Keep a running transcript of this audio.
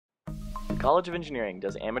College of Engineering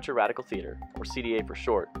Does Amateur Radical Theater, or CDA for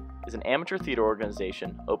short, is an amateur theater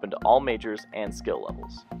organization open to all majors and skill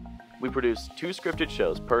levels. We produce 2 scripted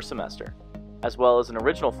shows per semester, as well as an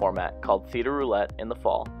original format called Theater Roulette in the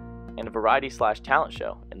fall and a variety/talent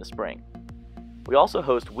show in the spring. We also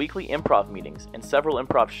host weekly improv meetings and several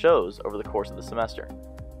improv shows over the course of the semester.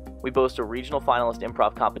 We boast a regional finalist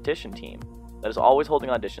improv competition team that is always holding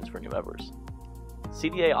auditions for new members.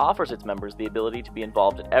 CDA offers its members the ability to be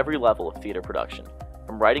involved at every level of theater production,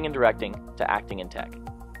 from writing and directing to acting and tech.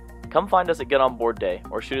 Come find us at Get On Board Day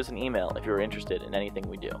or shoot us an email if you are interested in anything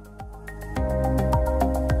we do.